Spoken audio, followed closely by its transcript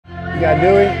got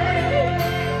Dewey.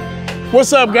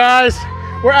 What's up, guys?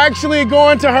 We're actually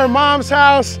going to her mom's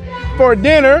house for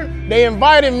dinner. They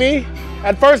invited me.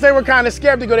 At first they were kind of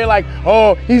skeptical. They're like,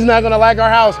 oh, he's not gonna like our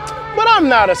house. But I'm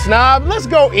not a snob. Let's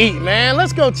go eat, man.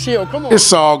 Let's go chill. Come on.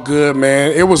 It's all good,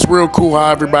 man. It was real cool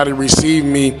how everybody received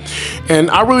me. And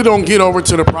I really don't get over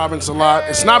to the province a lot.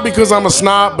 It's not because I'm a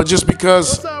snob, but just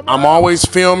because I'm always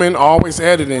filming, always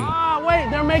editing. Oh, wait,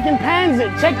 they're making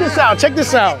pancit. Check this out. Check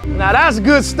this out. Now, that's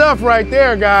good stuff right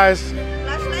there, guys.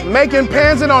 Making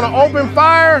pancit on an open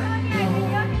fire.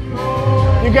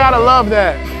 You gotta love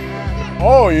that.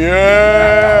 Oh,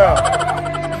 yeah.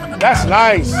 That's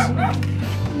nice.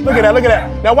 Look at that, look at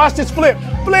that. Now watch this flip.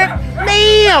 Flip,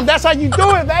 bam! That's how you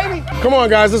do it, baby. Come on,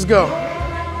 guys, let's go.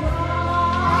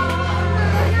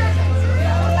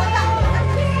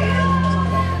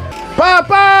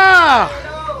 Papa!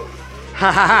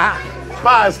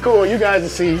 Pa is cool, you guys will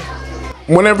see.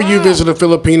 Whenever you visit a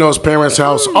Filipino's parents'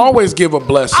 house, always give a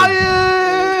blessing.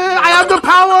 I have the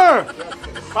power!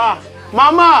 Pa,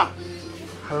 Mama!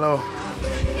 Hello.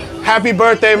 Happy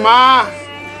birthday, Ma.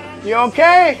 You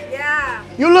okay? Yeah.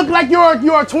 You look like you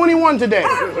are 21 today.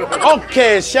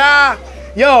 Okay, Sha.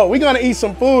 Yo, we're gonna eat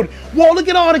some food. Whoa, look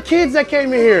at all the kids that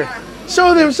came in here.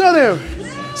 Show them, show them.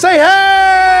 Say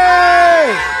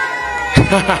hey!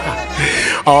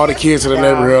 All the kids in the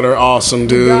neighborhood are awesome,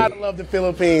 dude. God, I love the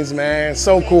Philippines, man.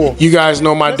 So cool. You guys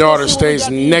know my daughter stays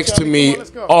next to me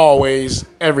always,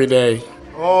 every day.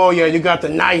 Oh yeah, you got the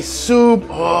nice soup.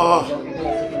 Oh.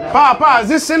 Pa, is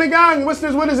this sinigang? What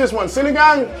is this one?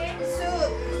 Sinigang?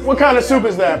 Soup. What kind of soup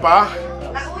is that, Pa?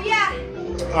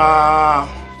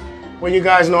 What you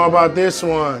guys know about this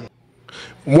one?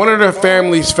 One of the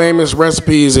family's famous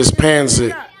recipes is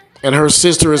pancit, and her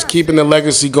sister is keeping the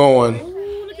legacy going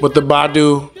with the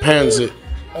Badu pancit.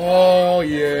 Oh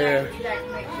yeah,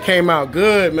 came out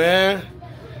good, man.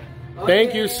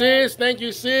 Thank you, sis. Thank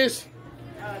you, sis.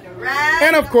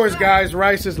 And of course, guys,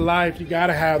 rice is life. You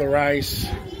gotta have the rice.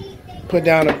 Put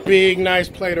down a big, nice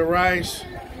plate of rice.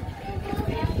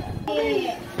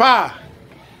 Pa,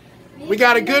 we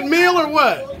got a good meal or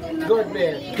what? Good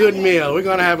meal. Good meal. We're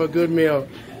gonna have a good meal.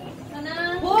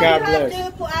 God bless.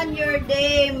 On your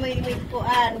day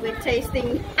with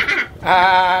tasting.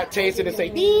 Taste it and say,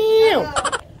 damn.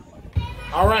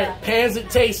 All right, pancit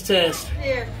taste test.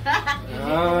 Here.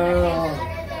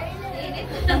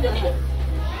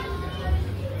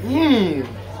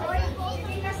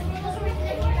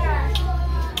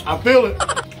 I feel it.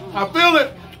 I feel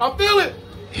it. I feel it.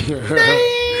 Damn.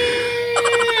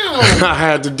 I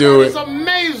had to do It's it.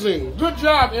 amazing. Good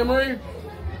job, Emery.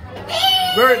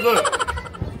 Very good.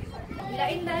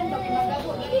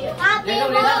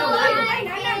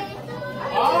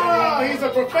 Oh, he's a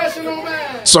professional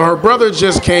man. So her brother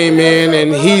just came in,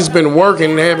 and he's been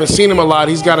working. They haven't seen him a lot.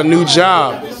 He's got a new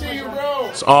job. Good to see you, bro.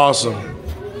 It's awesome.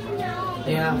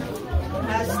 Yeah.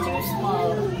 That's too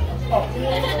small.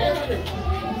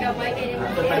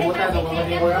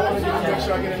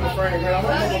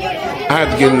 I had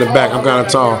to get in the back. I'm kind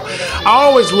of tall. I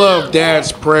always love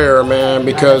Dad's prayer, man,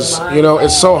 because, you know,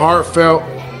 it's so heartfelt.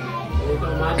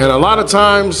 And a lot of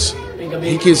times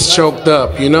he gets choked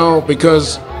up, you know,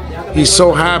 because he's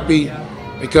so happy.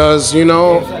 Because, you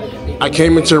know, I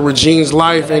came into Regine's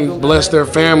life and blessed their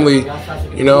family,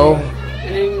 you know.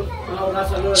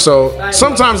 So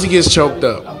sometimes he gets choked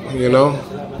up, you know,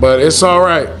 but it's all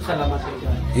right.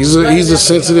 He's a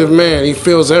sensitive man. He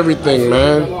feels everything,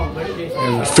 man,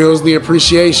 and feels the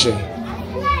appreciation.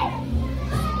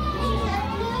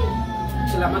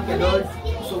 Salamat kay Lord.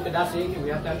 So kadasing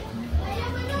imiyatan.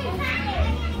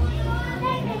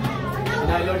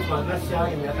 Nay Lord,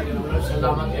 magrasya imiyatan kay Lord.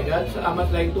 Salamat kay God. Salamat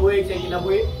laing tuig sa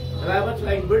kinabuhi. Salamat sa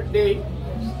laing birthday.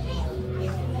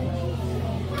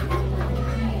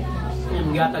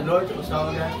 Imiyatan Lord sa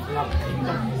usawa God.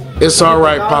 Salamat. It's all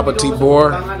right, Papa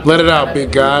Tibor. Let it out,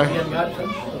 big guy.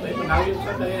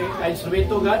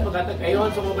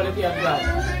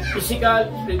 Physical,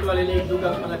 spiritual,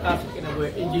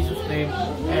 in Jesus' name,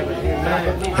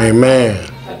 Amen.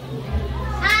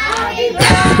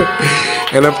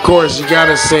 And of course, you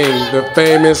gotta sing the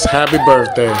famous Happy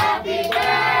Birthday.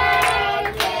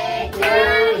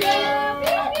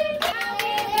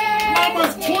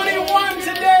 Mama's 21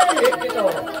 today.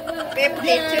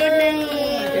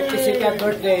 52nd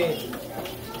birthday.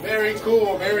 Very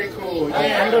cool, very cool.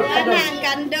 Yeah.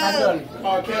 Candle.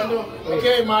 Oh, candle.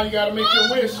 Okay, Ma, you gotta make your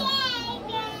wish.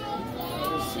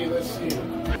 Let's see.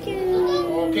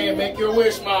 Okay, make your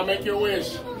wish, Ma, make your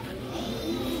wish.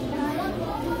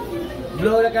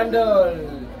 Blow the candle.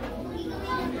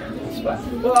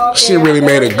 She really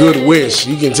made a good wish.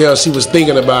 You can tell she was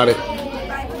thinking about it.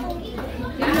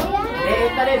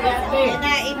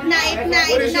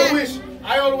 What is your wish?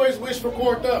 I always wish for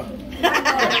corked up.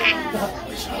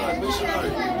 Wish hard, wish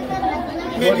hard.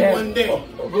 Maybe one day.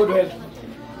 Good health.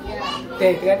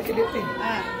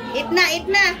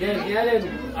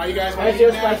 Are you guys Where's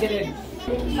your spicy then?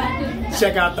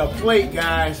 Check out the plate,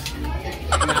 guys.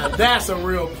 Now that's a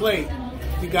real plate.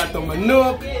 You got the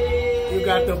manuk, you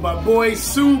got the baboy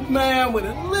soup, man, with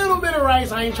a little bit of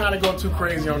rice. I ain't trying to go too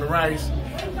crazy on the rice.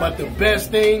 But the best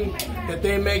thing that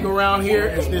they make around here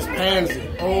is this pansy.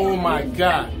 Oh my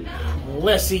God.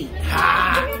 Let's eat.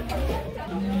 Ha!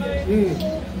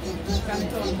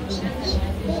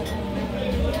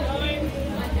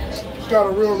 It's got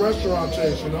a real restaurant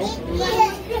taste, you know?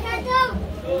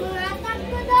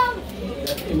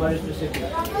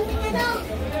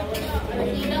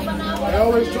 I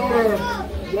always told her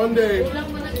one day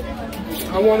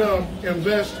I want to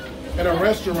invest in a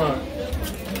restaurant.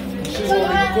 She's going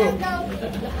to cook.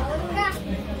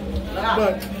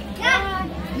 But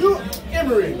you,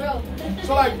 Emery,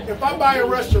 so like if I buy a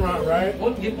restaurant, right?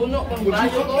 Would you cook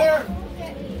there?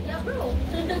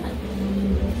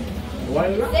 Why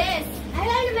not?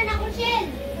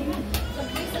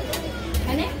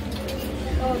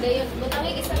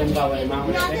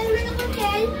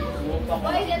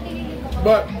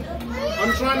 But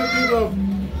I'm trying to think of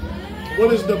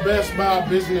what is the best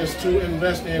business to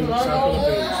invest in South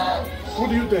Philippines. What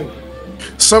do you think?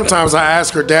 Sometimes I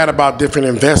ask her dad about different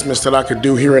investments that I could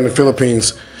do here in the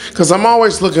Philippines, because I'm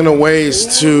always looking at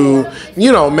ways to,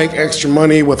 you know, make extra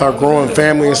money with our growing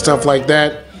family and stuff like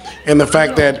that. And the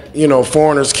fact that, you know,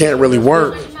 foreigners can't really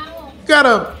work. You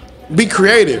gotta be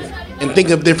creative and think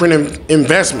of different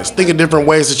investments. Think of different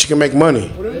ways that you can make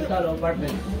money.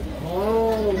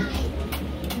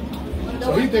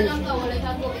 So he thinks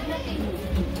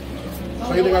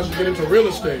I should get into real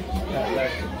estate.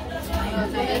 So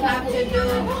they have to do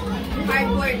hard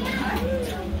work.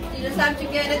 You just have to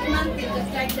get it monthly,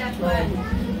 just like that one.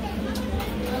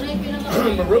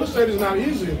 But real estate is not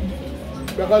easy.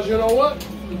 Because you know what?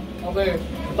 Okay,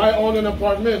 if I own an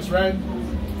apartment, right?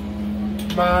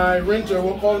 My renter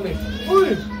will call me,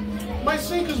 "Hey, my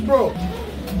sink is broke."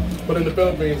 But in the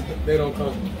Philippines, they don't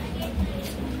come.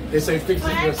 They say fix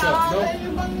it yourself, no?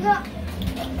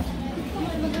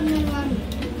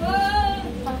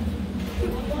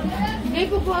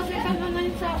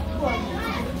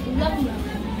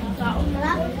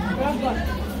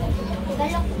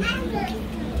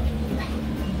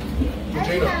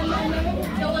 Potato.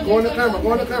 Go on the camera,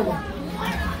 go on the camera.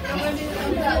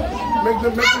 Make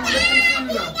them see you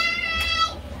now.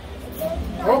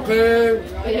 Okay.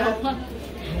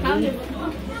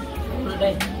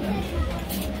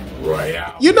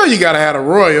 Royale. You know you gotta have a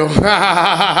Royal.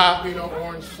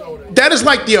 That is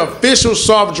like the official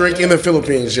soft drink in the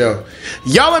Philippines, yo.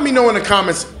 Y'all let me know in the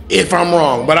comments if I'm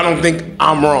wrong, but I don't think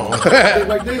I'm wrong.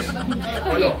 Like this?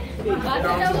 Oh, no. No,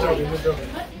 I'm just joking, just joking.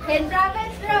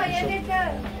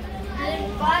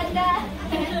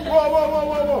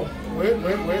 Whoa. Wait.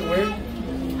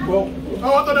 Well, oh, I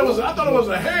thought it was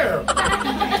a hair.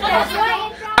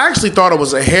 I actually thought it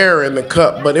was a hair in the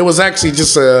cup, but it was actually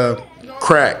just a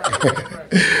crack.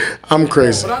 I'm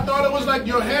crazy. But I thought it was like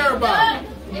your hair, Bob.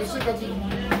 That's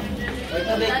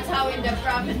how in the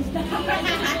province.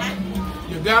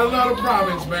 You got a lot of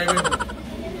province, baby.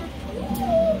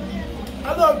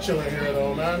 I love chilling here,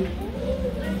 though, man.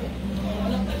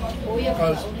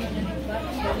 Because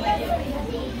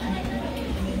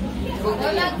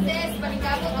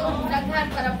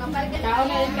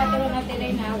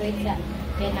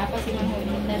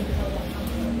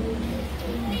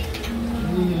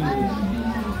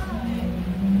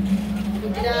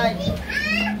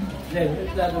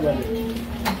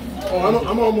oh,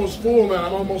 I'm almost full, man.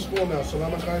 I'm almost full now, so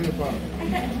I'm gonna you about.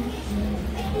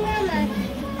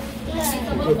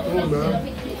 Good food, man.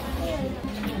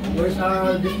 Where's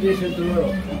our destination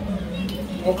tomorrow?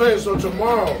 Okay, so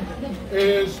tomorrow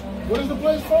is, what is the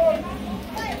place called?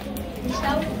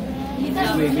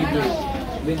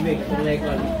 Midway, like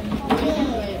one.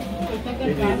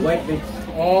 White Beach.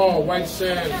 Oh, white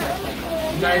sand.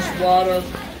 Nice water.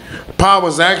 Pa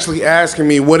was actually asking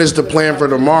me what is the plan for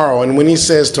tomorrow, and when he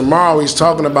says tomorrow, he's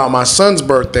talking about my son's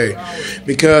birthday,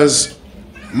 because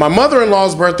my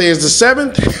mother-in-law's birthday is the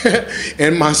 7th,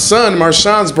 and my son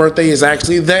Marshawn's birthday is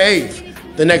actually the 8th,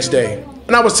 the next day.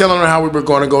 And I was telling her how we were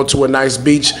going to go to a nice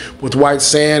beach with white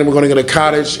sand. We're going to get a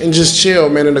cottage and just chill,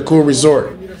 man, in a cool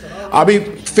resort. I'll be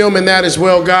filming that as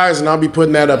well, guys, and I'll be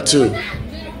putting that up too.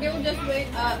 They'll just wait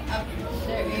up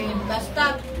there in bus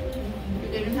stop. You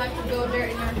didn't have to go there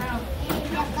in our house.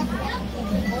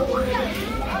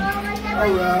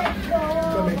 Alright,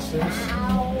 that makes sense.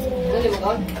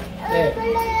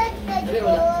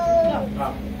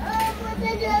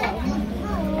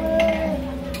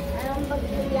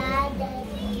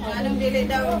 Anong dili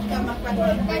daw ka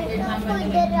magpapagpapagpapag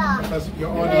mama? Because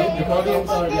you're on the audience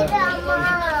or the...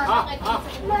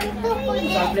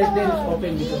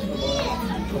 Open because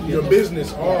Your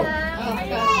business. Oh.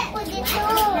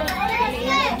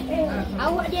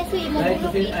 Awak dia sweet mo.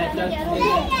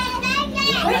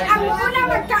 Uy, ang una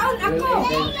magkaon ako.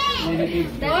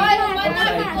 Oy,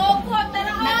 kukot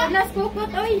tara. Nas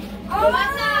kukot oy. Oh,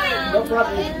 manay. no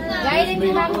problem. Gaya din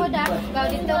yung mango da. Kau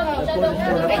dito kau.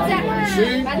 Pizza.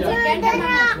 Pansit kan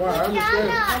mama. Wow, I understand.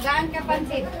 Magaan ka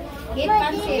pansit. Hit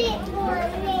pansit.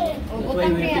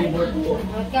 Ugutan priya.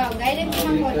 Kau gaya din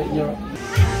yung mango.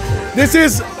 This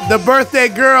is the birthday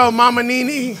girl, Mama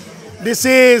Nini. This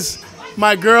is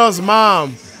my girl's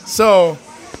mom. So,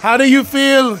 how do you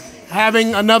feel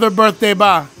having another birthday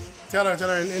ba? Tell her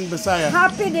in Bisaya.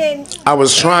 Happy din. I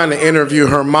was trying to interview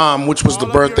her mom, which was the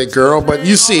birthday girl, but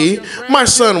you see, my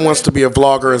son wants to be a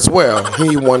vlogger as well.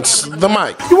 He wants the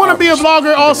mic. You want to be a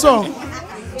vlogger also.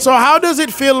 So how does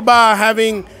it feel by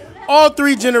having all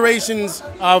 3 generations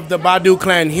of the Badu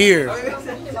clan here?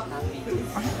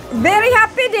 Very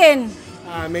happy din.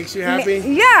 Makes you happy?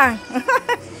 Yeah.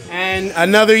 And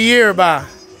another year ba?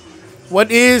 What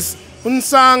is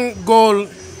unsang goal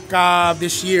ka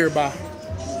this year ba?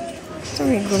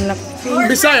 Sorry, good luck.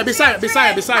 Bisaya.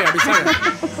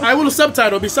 I will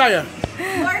subtitle Bisaya.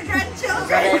 More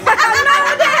grandchildren.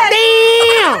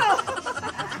 Damn!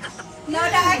 No,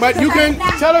 that But you can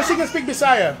tell her she can speak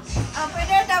Bisaya. Oh,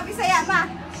 pwede daw Bisaya ma.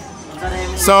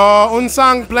 So,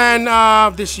 unsang plan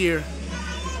this year?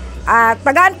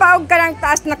 Tagaan pa og kanang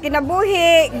taas na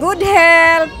kinabuhi, good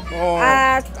health, Oh.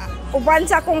 uban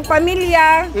sa akong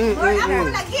pamilya.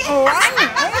 Oh, ano?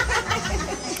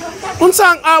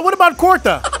 Unsang, what about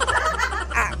Korta?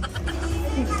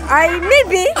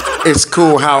 Maybe. It's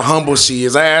cool how humble she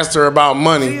is. I asked her about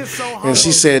money, and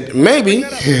she said, maybe.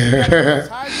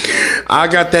 I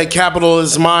got that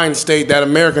capitalist mind state, that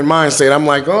American mind state. I'm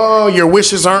like, oh, your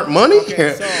wishes aren't money?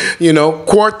 You know,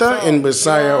 Korta in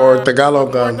Bisaya or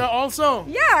Tagalog. Korta also?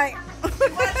 Yeah.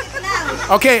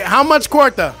 Okay, how much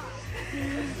Korta?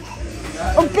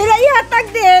 Ug pila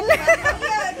ihatag din.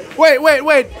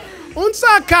 Wait.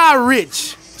 Unsa ka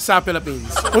rich sa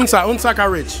Philippines? Unsa ka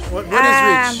rich? What is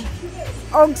rich?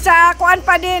 Og sa kuan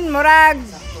pa din, murag.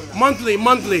 Monthly.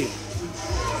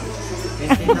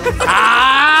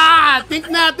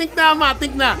 Think na.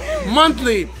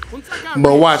 Monthly. Unsa ka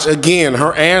But watch, again,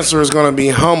 her answer is going to be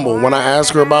humble. When I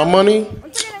ask her about money,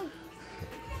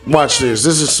 watch this.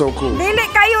 This is so cool.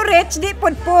 Dili kayo rich, di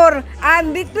pudpur.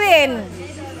 Between.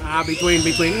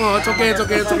 Between. Oh, it's okay.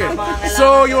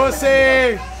 So you will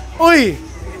say, Uy,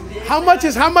 how much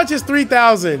is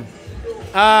 3,000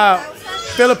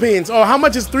 Philippines? Or how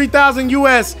much is 3,000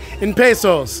 US in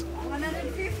pesos?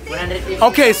 150.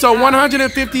 Okay, so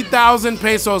 150,000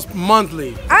 pesos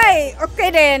monthly. Ay,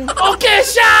 okay din. Okay,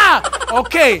 Sha!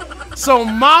 Okay, so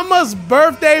Mama's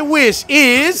birthday wish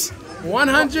is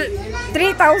 100...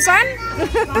 3,000?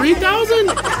 3,000?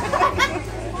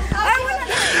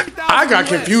 I got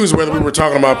confused whether we were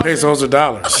talking about pesos or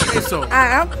dollars. Peso.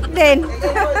 Then.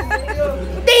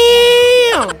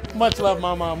 Damn! Much love,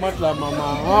 Mama.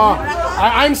 Oh,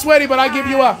 I'm sweaty, but I give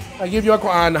you a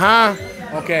Quran, huh?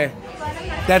 Okay.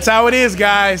 That's how it is,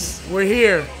 guys. We're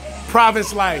here.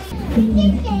 Province life.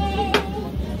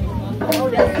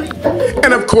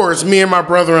 And of course, me and my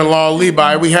brother-in-law,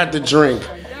 Levi, we had to drink.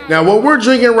 Now, what we're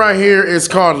drinking right here is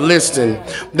called Liston.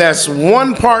 That's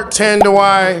 1 part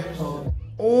Tanduay,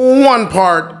 1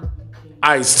 part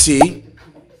iced tea,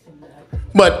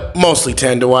 but mostly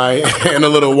Tanduay and a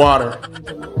little water.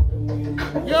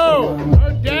 Yo,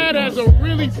 her dad has a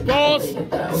really boss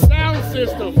sound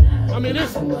system. I mean,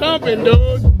 it's thumping,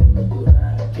 dude.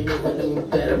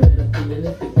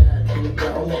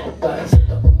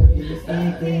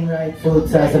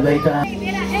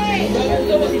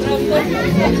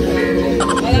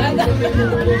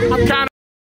 I'm kind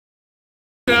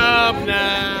of up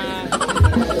now,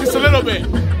 just a little bit.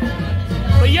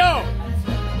 But yo,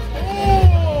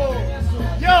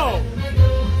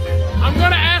 I'm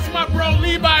gonna ask my bro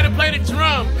Levi to play the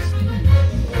drums.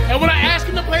 And when I ask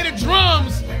him to play the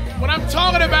drums, what I'm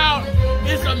talking about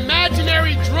is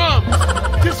imaginary drums.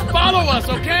 Just follow us,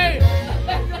 okay?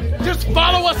 Just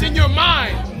follow us in your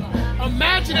mind.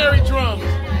 Imaginary drums.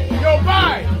 Yo,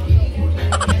 bye.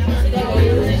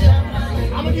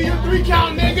 I'm gonna give you a 3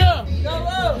 count, nigga.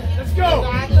 Let's go.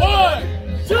 1,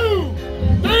 2,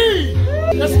 3.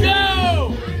 Let's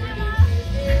go.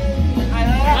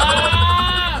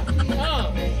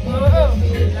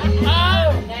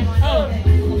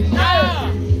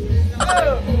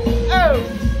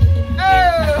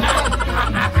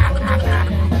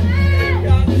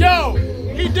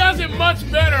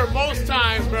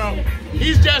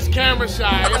 He's just camera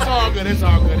shy. It's all good. It's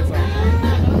all good. It's all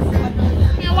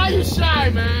good. Man, why you shy,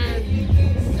 man?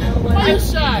 Why you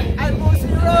shy? I'm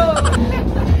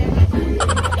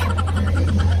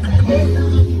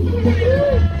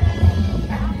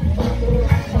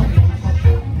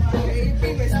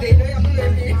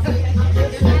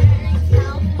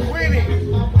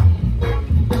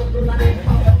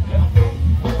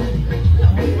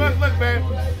Look, man.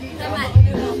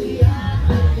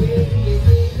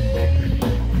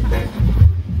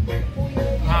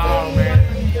 Oh, man.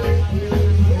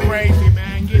 Crazy,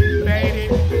 man. Getting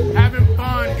faded. Having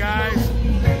fun, guys.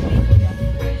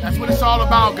 That's what it's all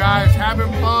about, guys.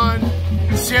 Having fun.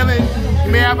 Chilling.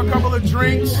 You may have a couple of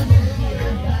drinks.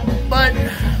 But,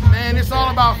 man, it's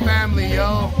all about family,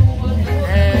 yo.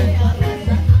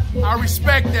 And I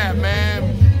respect that,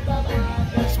 man.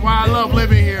 That's why I love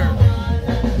living here.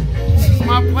 This is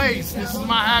my place. This is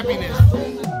my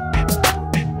happiness.